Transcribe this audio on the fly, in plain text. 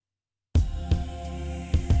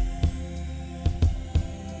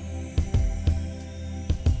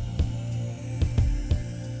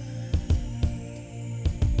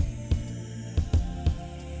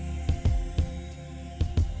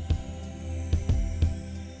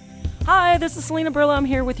Hi, this is Selena Brilla. I'm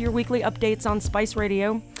here with your weekly updates on Spice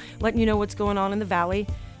Radio, letting you know what's going on in the Valley.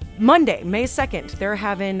 Monday, May 2nd, they're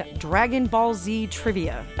having Dragon Ball Z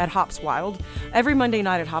trivia at Hops Wild. Every Monday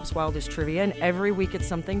night at Hops Wild is trivia, and every week it's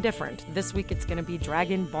something different. This week it's going to be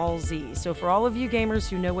Dragon Ball Z. So for all of you gamers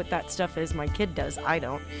who know what that stuff is, my kid does, I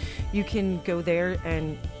don't, you can go there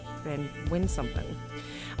and win something.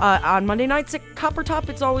 On Monday nights at Copper Top,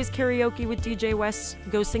 it's always karaoke with DJ Wes.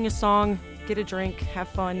 Go sing a song, get a drink, have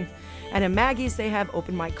fun. And at Maggie's, they have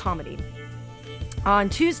open mic comedy. On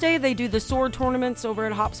Tuesday, they do the sword tournaments over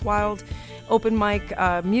at Hops Wild. Open mic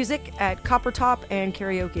music at Copper Top and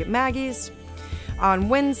karaoke at Maggie's. On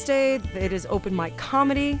Wednesday, it is open mic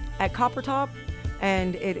comedy at Copper Top.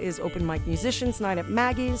 And it is open mic musicians night at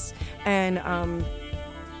Maggie's. And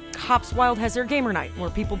Hops Wild has their gamer night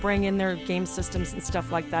where people bring in their game systems and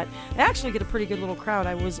stuff like that. They actually get a pretty good little crowd.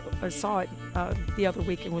 I saw it the other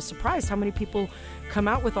week and was surprised how many people come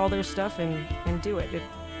out with all their stuff and do it.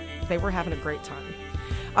 They were having a great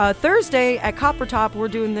time. Thursday at Copper Top, we're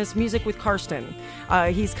doing this music with Karsten.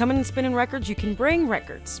 He's coming and spinning records. You can bring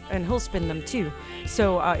records, and he'll spin them too.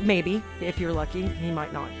 So maybe, if you're lucky, he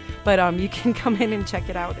might not. But you can come in and check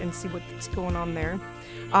it out and see what's going on there.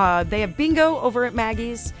 They have bingo over at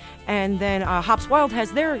Maggie's, and then Hops Wild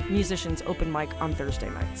has their musicians open mic on Thursday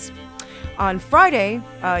nights. On Friday,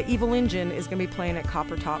 Evil Engine is going to be playing at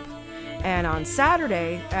Copper Top. And on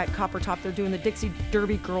Saturday at Copper Top, they're doing the Dixie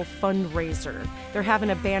Derby Girl fundraiser. They're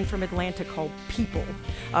having a band from Atlanta called People.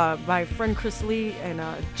 My friend Chris Lee and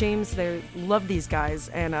James, they love these guys.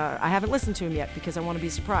 And I haven't listened to them yet because I want to be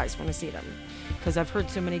surprised when I see them. Because I've heard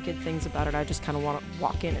so many good things about it, I just kind of want to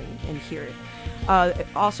walk in and hear it.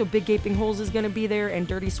 Also, Big Gaping Holes is going to be there, and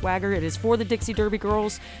Dirty Swagger. It is for the Dixie Derby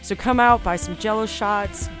Girls. So come out, buy some Jello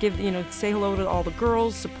shots, say hello to all the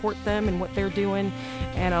girls, support them and what they're doing,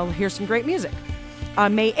 and I'll hear some great music.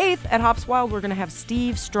 May 8th at Hops Wild, we're going to have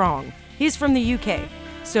Steve Strong. He's from the UK,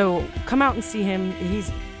 so come out and see him. He's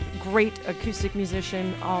a great acoustic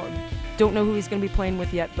musician. Don't know who he's going to be playing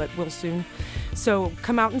with yet, but we'll soon. So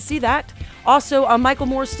come out and see that. Also, Michael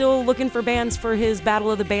Moore's still looking for bands for his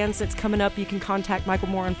Battle of the Bands that's coming up. You can contact Michael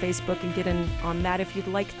Moore on Facebook and get in on that if you'd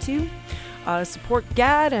like to. Support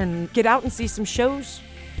GAD and get out and see some shows.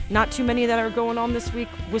 Not too many that are going on this week.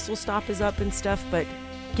 Whistle Stop is up and stuff, but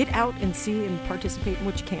get out and see and participate in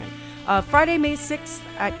what you can. Friday, May 6th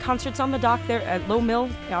at Concerts on the Dock there at Low Mill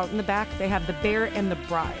out in the back. They have The Bear and the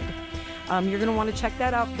Bride. You're going to want to check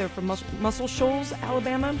that out. They're from Muscle Shoals,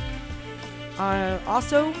 Alabama.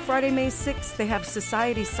 Also, Friday, May 6th, they have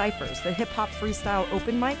Society Cyphers, the hip-hop freestyle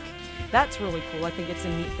open mic. That's really cool. I think it's a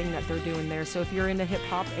neat thing that they're doing there. So if you're into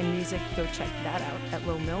hip-hop and music, go check that out at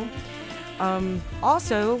Low Mill.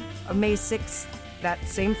 Also, May 6th, that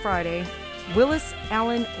same Friday, Willis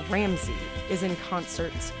Allen Ramsey is in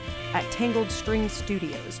concerts at Tangled String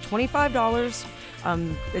Studios. $25.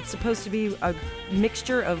 It's supposed to be a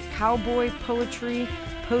mixture of cowboy poetry,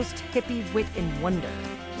 post-hippie wit and wonder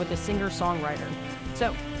with a singer-songwriter.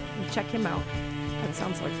 So, check him out. That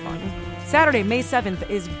sounds like fun. Saturday, May 7th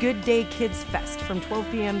is Good Day Kids Fest from 12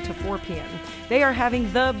 p.m. to 4 p.m. They are having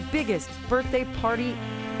the biggest birthday party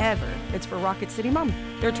ever. It's for Rocket City Mom.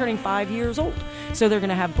 They're turning 5 years old. So they're going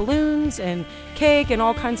to have balloons and cake and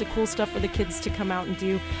all kinds of cool stuff for the kids to come out and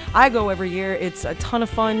do. I go every year. It's a ton of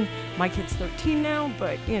fun. My kid's 13 now,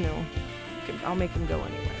 but, I'll make him go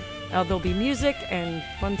anyway. There'll be music and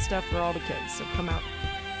fun stuff for all the kids, so come out.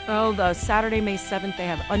 Well, the Saturday, May 7th, they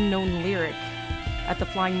have Unknown Lyric at the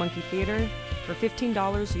Flying Monkey Theater. For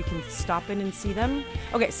 $15, you can stop in and see them.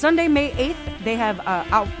 Okay, Sunday, May 8th, they have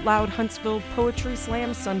Out Loud Huntsville Poetry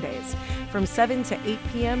Slam Sundays from 7 to 8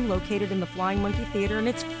 p.m. located in the Flying Monkey Theater, and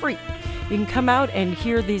it's free. You can come out and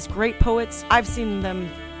hear these great poets. I've seen them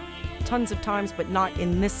tons of times, but not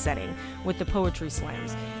in this setting with the poetry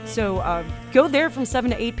slams. So go there from 7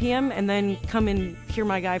 to 8 p.m. and then come and hear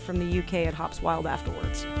my guy from the UK at Hops Wild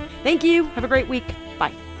afterwards. Thank you. Have a great week.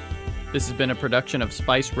 Bye. This has been a production of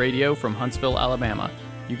Spice Radio from Huntsville, Alabama.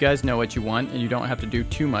 You guys know what you want, and you don't have to do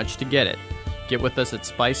too much to get it. Get with us at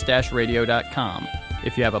spice-radio.com.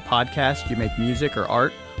 If you have a podcast, you make music or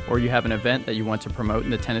art, or you have an event that you want to promote in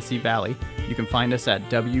the Tennessee Valley, you can find us at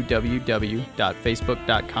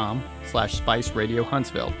www.facebook.com/Spice Radio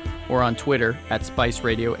Huntsville or on Twitter at Spice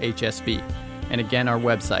Radio HSV. And again, our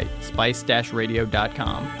website,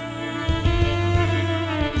 spice-radio.com.